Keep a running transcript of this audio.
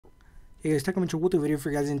Hey guys, welcome to the video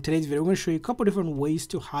for you guys. In today's video, I'm going to show you a couple different ways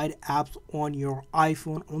to hide apps on your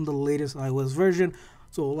iPhone on the latest iOS version.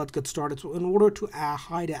 So let's get started. So in order to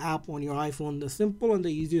hide an app on your iPhone, the simple and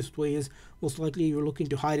the easiest way is most likely you're looking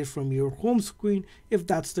to hide it from your home screen. If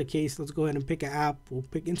that's the case, let's go ahead and pick an app. We'll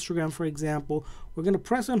pick Instagram, for example. We're going to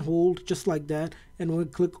press and hold just like that, and we'll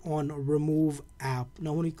click on remove app.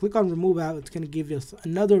 Now when you click on remove app, it's going to give us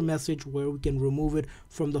another message where we can remove it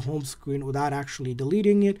from the home screen without actually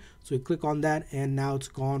deleting it. So we click on that, and now it's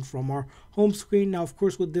gone from our home screen. Now of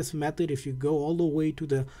course, with this method, if you go all the way to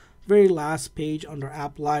the very last page under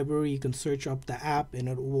app library, you can search up the app and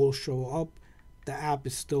it will show up. The app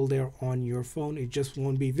is still there on your phone, it just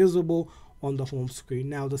won't be visible on the home screen.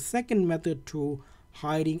 Now the second method to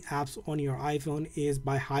hiding apps on your iPhone is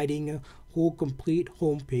by hiding a whole complete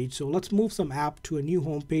home page. So let's move some app to a new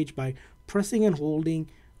home page by pressing and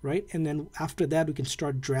holding, right? And then after that we can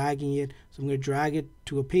start dragging it. So I'm going to drag it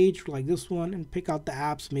to a page like this one and pick out the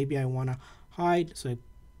apps maybe I want to hide. So I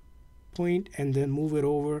point and then move it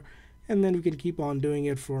over, and then we can keep on doing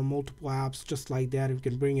it for multiple apps just like that. We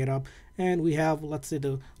can bring it up and we have, let's say,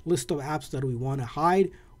 the list of apps that we want to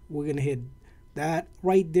hide. We're going to hit that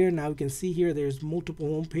right there. Now we can see here there's multiple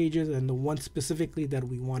home pages and the one specifically that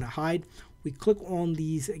we want to hide. We click on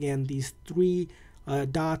these, again, these three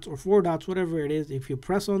dots or four dots, whatever it is. If you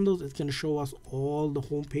press on those, it's going to show us all the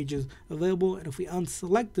home pages available. And if we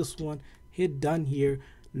unselect this one, hit done here,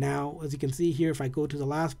 now as you can see here, if I go to the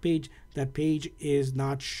last page, that page is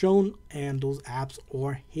not shown and those apps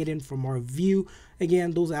are hidden from our view.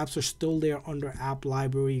 Again, those apps are still there under app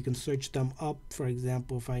library. You can search them up. For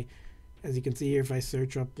example, if I, as you can see here, if I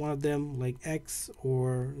search up one of them like X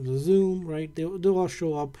or the Zoom, right, they'll all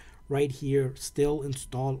show up right here, still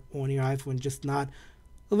installed on your iPhone, just not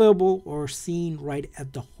available or seen right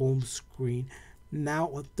at the home screen. Now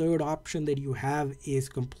a third option that you have is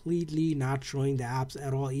completely not showing the apps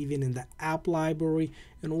at all, even in the app library.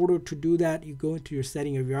 In order to do that, you go into your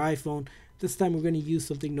setting of your iPhone. This time we're going to use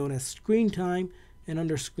something known as screen time, and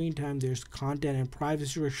under screen time there's content and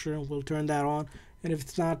privacy restriction. We'll turn that on, and if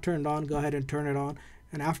it's not turned on, go ahead and turn it on.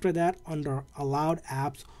 And after that, under allowed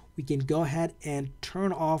apps, we can go ahead and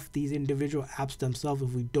turn off these individual apps themselves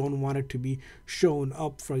if we don't want it to be shown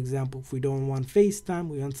up. For example, if we don't want FaceTime,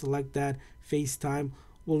 we unselect that. FaceTime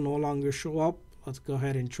will no longer show up. Let's go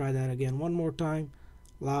ahead and try that again one more time.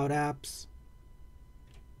 Allowed apps.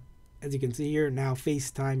 As you can see here, now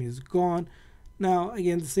FaceTime is gone. Now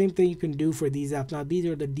again, the same thing you can do for these apps. Now these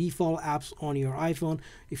are the default apps on your iPhone.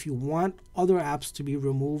 If you want other apps to be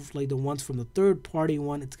removed, like the ones from the third party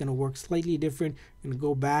one, it's going to work slightly different. You're going to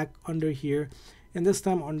go back under here, and this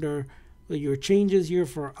time under your changes here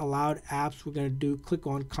for allowed apps, we're going to do click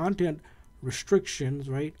on content restrictions,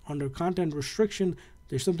 right? Under content restriction,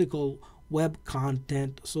 there's something called web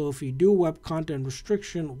content. So if you do web content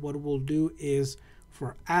restriction, what we'll do is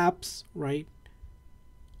for apps, right,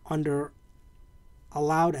 under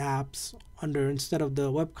allowed apps, under, instead of the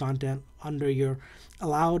web content, under your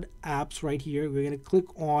allowed apps right here, we're going to click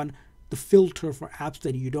on the filter for apps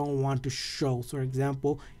that you don't want to show. So for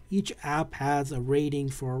example, each app has a rating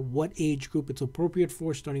for what age group it's appropriate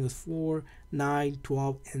for, starting with 4, 9,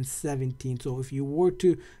 12, and 17. So if you were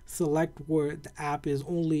to select where the app is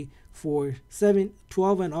only for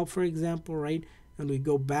 12 and up, for example, right, and we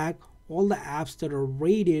go back, all the apps that are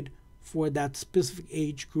rated for that specific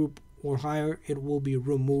age group or higher, it will be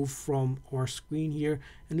removed from our screen here,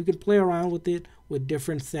 and you can play around with it with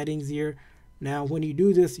different settings here. Now when you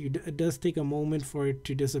do this, it does take a moment for it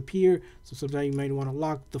to disappear, so sometimes you might want to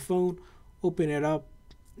lock the phone, open it up,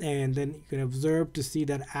 and then you can observe to see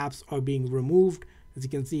that apps are being removed. As you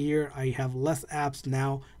can see here, I have less apps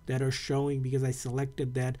now that are showing because I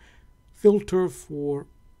selected that filter for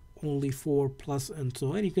only 4+, and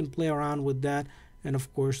so on. You can play around with that. And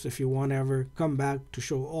of course, if you want to ever come back to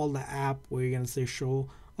show all the app, where you're going to say show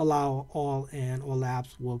allow all, and all the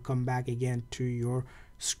apps will come back again to your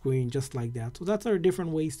screen just like that. So that's our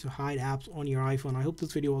different ways to hide apps on your iPhone. I hope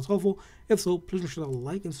this video was helpful. If so, please make sure to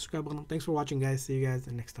like and subscribe button. Thanks for watching, guys. See you guys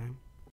next time.